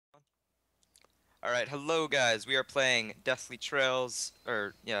Alright, hello guys. We are playing Deathly Trails,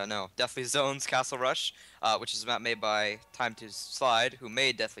 Deathly Zones Castle Rush, which is a map made by Timetoslide, who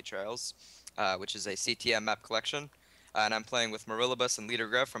made Deathly Trails, which is a CTM map collection. And I'm playing with Marillabus and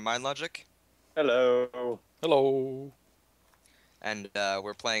LeaderGrev from MindLogic. Hello. Hello. And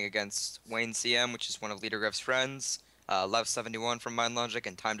we're playing against Wayne CM, which is one of LeaderGrev's friends, Lev71 from MindLogic,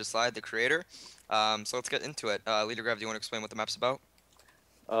 and Timetoslide, the creator. So let's get into it. LeaderGrev, do you want to explain what the map's about?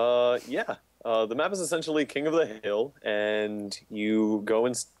 Yeah. The map is essentially King of the Hill, and you go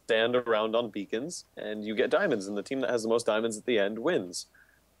and stand around on beacons, and you get diamonds, and the team that has the most diamonds at the end wins.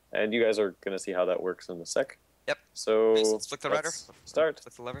 And you guys are going to see how that works in a sec. Yep. So Let's flick the rudder. Start.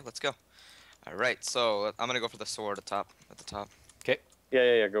 Flick the lever. Let's go. All right. So I'm gonna go for the sword at the top. Okay.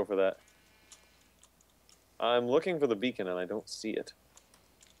 Yeah. Go for that. I'm looking for the beacon, and I don't see it.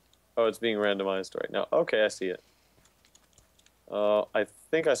 Oh, it's being randomized right now. Okay, I see it. I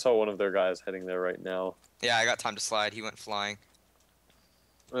think I saw one of their guys heading there right now. Yeah, I got time to slide. He went flying.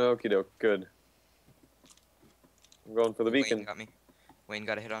 Okie doke, good. I'm going for the beacon. Wayne got me. Wayne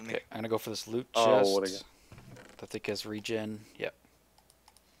got a hit on me. Okay, I'm gonna go for this loot Oh, chest. what I got? I think has regen. Yep.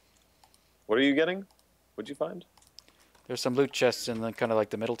 What are you getting? What'd you find? There's some loot chests in the kind of like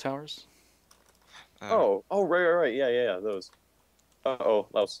the middle towers. Oh, right. Yeah, those. Uh-oh,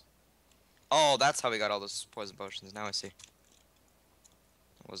 louse. Oh, that's how we got all those poison potions. Now I see.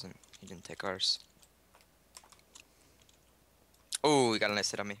 He didn't take ours. Oh, he got a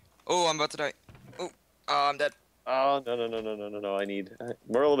nice hit on me. Oh, I'm about to die. Oh, I'm dead. Oh, no. I need...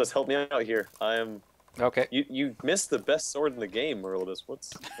 Merlibus, help me out here. I am... Okay. You missed the best sword in the game, Merlibus.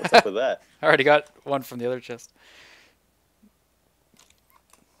 What's up with that? I already got one from the other chest.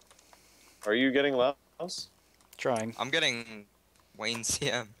 Are you getting louse? Trying. I'm getting Wayne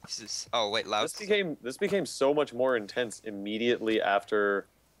CM. Oh, wait, louse. This became so much more intense immediately after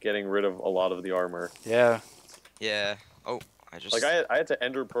getting rid of a lot of the armor. Yeah. Yeah. Oh, I just... Like, I had to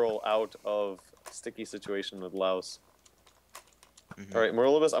Ender Pearl out of a sticky situation with louse. Mhm. Alright,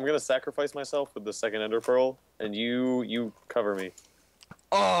 Merlibus, I'm gonna sacrifice myself with the second Ender Pearl, and you cover me.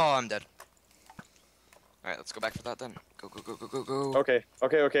 Oh, I'm dead. Alright, let's go back for that then. Go. Okay.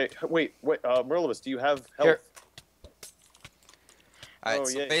 Wait, Merlibus, do you have health? Here. Alright, Oh,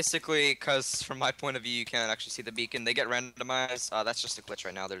 so yay. basically, because from my point of view, you can't actually see the beacon. They get randomized. That's just a glitch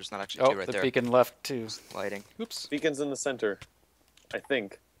right now. There's not actually Oh, two right the there. beacon left too. Lighting. Oops. Beacon's in the center, I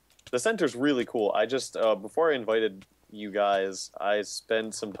think. The center's really cool. I just, before I invited you guys, I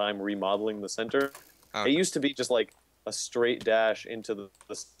spent some time remodeling the center. Oh. It used to be just like a straight dash into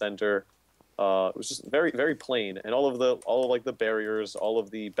the center. It was just very, very plain, and all of the barriers, all of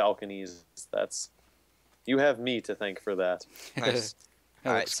the balconies. You have me to thank for that. Nice. That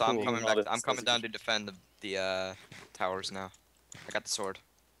Alright, looks so cool. I'm coming down to defend the towers now. I got the sword.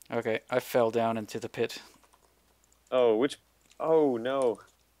 Okay, I fell down into the pit. Oh no.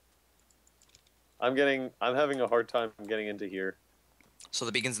 I'm having a hard time getting into here. So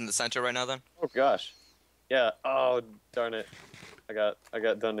the beacon's in the center right now then? Oh gosh. Yeah. Oh darn it. I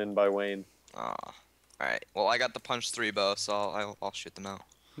got done in by Wayne. Alright. Well, I got the punch 3 bow, so I'll shoot them out.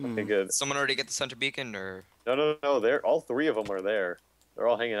 Okay, good. Did someone already get the center beacon, or? No. All three of them are there. They're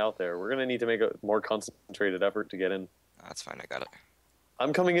all hanging out there. We're gonna need to make a more concentrated effort to get in. That's fine, I got it.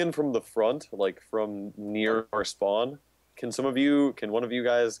 I'm coming in from the front, like from near our spawn. Can one of you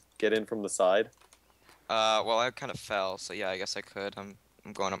guys get in from the side? Well, I kind of fell, so yeah, I guess I could. I'm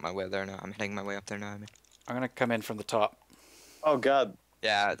going up my way there now. I'm heading my way up there now, I mean. I'm gonna come in from the top. Oh god.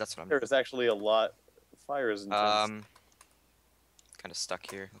 Yeah, that's what I'm... There's actually a lot. Fire is intense. Kind of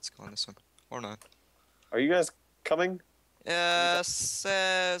stuck here. Let's go on this one. Or not. Are you guys coming? Yes,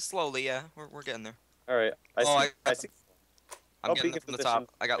 slowly, yeah. We're getting there. Alright. I see. I'm getting beacon them from the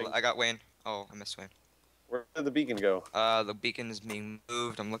top. position. I got Wayne. Oh, I missed Wayne. Where did the beacon go? The beacon is being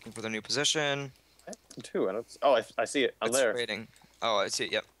moved. I'm looking for the new position. I have two. I see it. I'm It's there. waiting. Oh, I see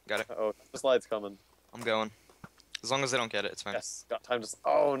it. Yep, got it. Uh-oh, the slide's coming. I'm going. As long as they don't get it, it's fine. Yes, got time to...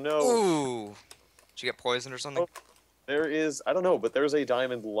 Oh, no. Ooh! Did you get poisoned or something? Oh, there is... I don't know, but there's a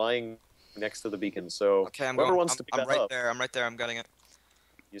diamond lying next to the beacon, so... Okay, I'm whoever going. wants to pick I'm that right up. there. I'm right there. I'm getting it.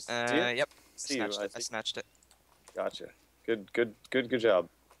 You see it? Yep. I Snatched it. Gotcha. Good job.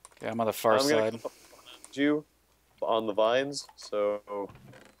 Okay, I'm on the far I'm gonna side. come up behind you on the vines, so...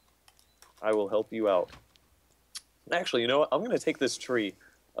 I will help you out. Actually, you know what? I'm gonna take this tree.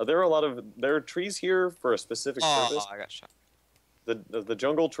 There are trees here for a specific purpose. I got shot. The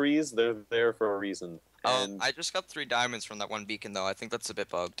jungle trees, they're there for a reason. And I just got 3 diamonds from that one beacon, though. I think that's a bit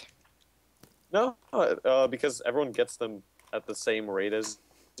bugged. no, because everyone gets them at the same rate as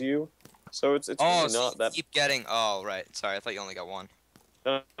you, so it's really So not you that. keep getting... Oh, right. Sorry, I thought you only got 1.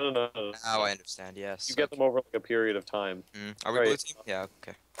 No. Now I understand. Yes. You get them over like a period of time. Are we Right. blue team? Yeah.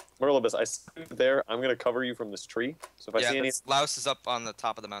 Okay. Merlibus, I see you there. I'm gonna cover you from this tree. So if I Yeah. see any Laos is up on the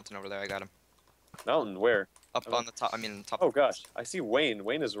top of the mountain over there. I got him. mountain, where? Up on the top. I mean, top. Oh gosh, I see Wayne.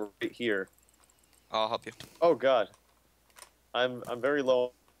 Wayne is right here. I'll help you. Oh god, I'm very low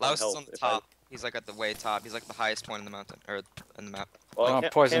on Laos is health. on the top. He's like at the way top. He's like the highest point in the mountain or in the map. Well, Oh, I I'm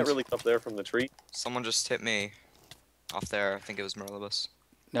can't poisoned. really get up there from the tree. Someone just hit me off there. I think it was Merlibus.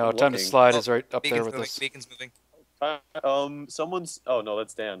 No, I'm time to looking. slide Oh, is right up there Beacon's with moving. us. Beacon's moving. Someone's. Oh no,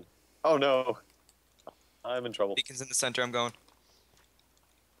 that's Dan. Oh no, I'm in trouble. Beacon's in the center. I'm going.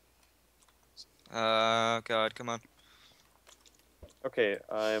 God, come on. Okay,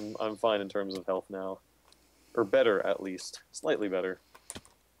 I'm fine in terms of health now, or better at least, slightly better.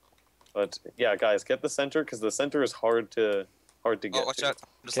 But yeah, guys, get the center because the center is hard to get. Oh, watch to. out.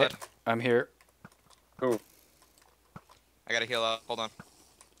 Just Okay. slide. I'm here. Who? I gotta heal up. Hold on.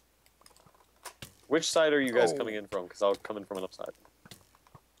 Which side are you guys Oh. coming in from? Because I'll come in from an upside.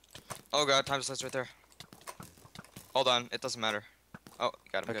 Oh god, time to slide's right there. Hold on. It doesn't matter. Oh,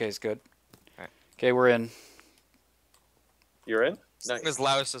 you got him. Okay, it's good. Alright. Okay, we're in. You're in. As long as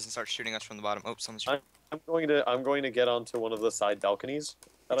Laos doesn't start shooting us from the bottom. Oh, someone's shooting. I'm going to get onto one of the side balconies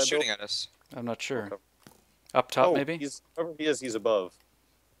that I shooting built. at us. I'm not sure. Okay. Up top, Oh, maybe? whoever he is, he's above.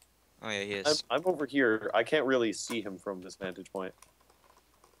 Oh yeah, he is. I'm over here. I can't really see him from this vantage point.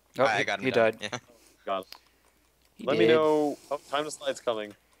 Oh, I got him. he down. died. Yeah. God. He Let did. me know. Oh, time to slide's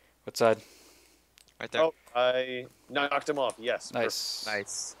coming. What side? Right there. Oh, I knocked him off. Yes. Nice.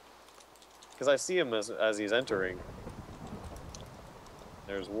 Nice. Because I see him as he's entering.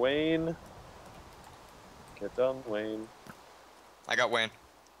 There's Wayne. Get done, Wayne. I got Wayne.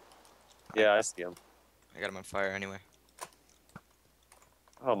 Yeah, I see him. I got him on fire anyway.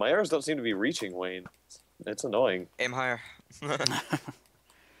 Oh, my arrows don't seem to be reaching Wayne. It's annoying. Aim higher.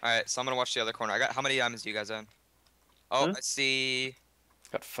 Alright, so I'm gonna watch the other corner. How many diamonds do you guys have? Oh, Hmm? I see.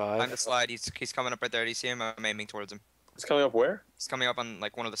 Got Time 5. to slide. He's coming up right there. Do you see him? I'm aiming towards him. It's coming up where? He's coming up on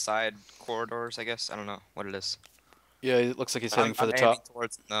like one of the side corridors, I guess. I don't know what it is. Yeah, it looks like he's heading for the aiming top.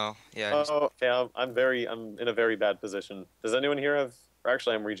 towards. No, yeah. he's- Oh, okay. I'm in a very bad position. Does anyone here have? Or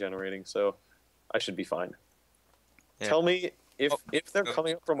actually, I'm regenerating, so I should be fine. Yeah. Tell me if Oh, they're go,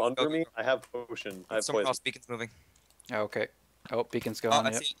 coming up from under go, me. go. I have potion. I have Someone poison. else. Beacon's moving. Oh, okay. Oh, beacon's Oh, gone.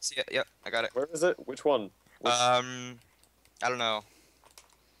 I Yep. see it. Yep, I got it. Where is it? Which one? Which- I don't know.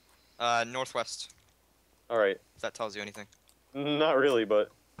 Northwest. All right. If that tells you anything. Not really, but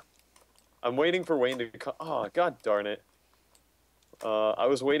I'm waiting for Wayne to come. Oh, god darn it. I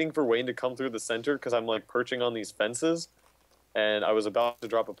was waiting for Wayne to come through the center because I'm like perching on these fences, and I was about to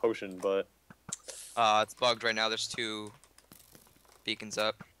drop a potion, but It's bugged right now. There's 2 beacons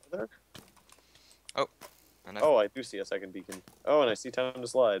up. there. Oh, and Oh, I do see a second beacon. Oh, and I see time to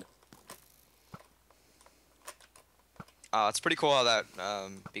slide. it's pretty cool how that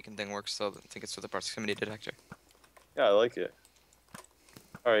beacon thing works. So I think it's with the proximity detector. Yeah, I like it.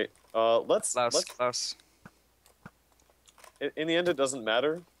 All right. Let's. Laos. In the end, it doesn't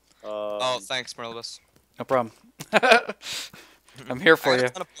matter. Oh, thanks, Merlibus. No problem. I'm here for I got you. a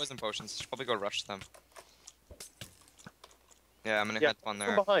ton of poison potions. Should probably go rush them. Yeah, I'm gonna Yeah, head on from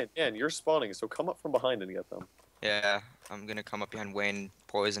there. behind. Man, you're spawning, so come up from behind and get them. Yeah, I'm gonna come up behind Wayne,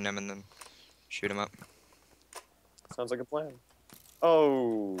 poison him, and then shoot him up. Sounds like a plan.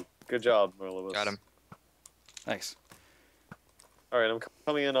 Oh, good job, Merlibus. Got him. Thanks. All right, I'm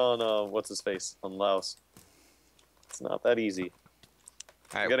coming in on what's his face on Laos. It's not that easy.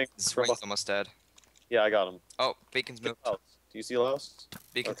 Alright, getting Wayne's from almost dead. Yeah, I got him. Oh, beacon's Get moved. Laos. Do you see Laos?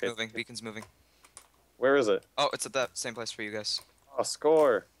 Beacon's okay. moving. Beacon's moving. Where is it? Oh, it's at that same place for you guys. Oh,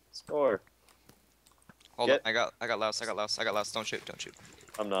 score, score. Hold Get- on. I got Laos. I got Laos. I got Laos. Don't shoot. Don't shoot.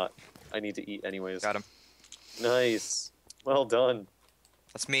 I'm not. I need to eat anyways. Got him. Nice. Well done.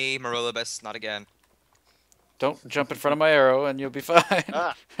 That's me, Merlibus. Not again. Don't jump in front of my arrow and you'll be fine.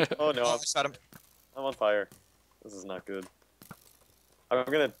 Ah. Oh no, Oh, I shot him. I'm on fire. This is not good. I'm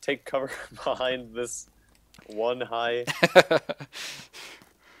gonna take cover behind this one high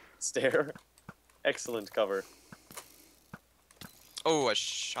stair. Excellent cover. Oh, I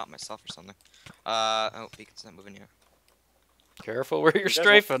shot myself or something. Oh, beacon's not moving yet. Careful where you're guys want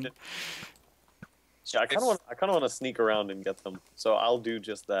strafing. to- Yeah, I kind of want to sneak around and get them. So I'll do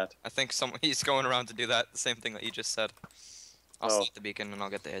just that. I think he's going around to do that. The same thing that you just said. I'll Oh. slot the beacon and I'll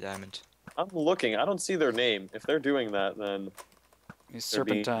get the diamond. I'm looking. I don't see their name. If they're doing that, then He's they're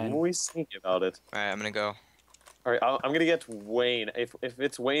being serpentine. really sneaky about it. All right, I'm gonna go. All right, I'm gonna get Wayne. If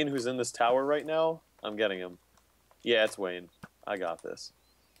it's Wayne who's in this tower right now, I'm getting him. Yeah, it's Wayne. I got this.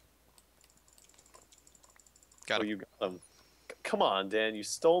 Got Oh, him. you got him. come on, Dan, you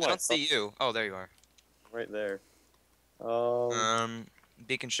stole I my. don't see you. Oh, there you are. Right there.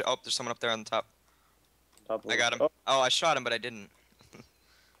 Beacon. Oh, there's someone up there on the top. Top of I got him. Oh, Oh, I shot him, but I didn't.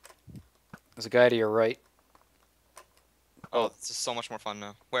 There's a guy to your right. Oh, Oh. this is so much more fun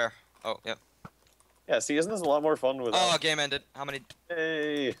now. Where? Oh, yep. yeah. See, isn't this a lot more fun without? Oh, game ended. How many?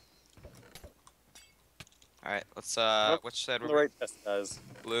 Hey. All right, let's Nope, which side on were the we? right test, guys.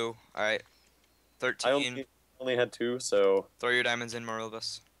 Blue. All right. I 13. only had 2, so Throw your diamonds in,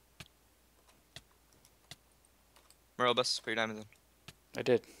 Morobus. Morobus, put your diamonds in. I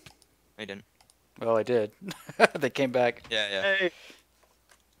did. No, you didn't. Well, I did. They came back. Yeah, yeah. hey.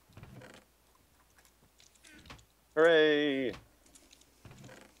 Hooray!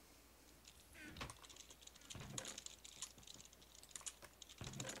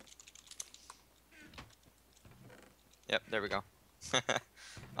 Yep, there we go.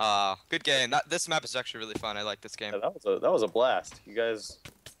 Good game. This map is actually really fun. I like this game. Yeah, that was a blast. You guys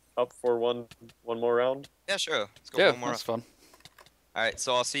up for one more round? Yeah, sure. Let's go Yeah, one more. that's fun. All right,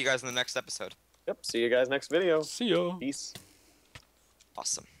 so I'll see you guys in the next episode. Yep. See you guys next video. See ya. Peace.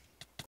 Awesome.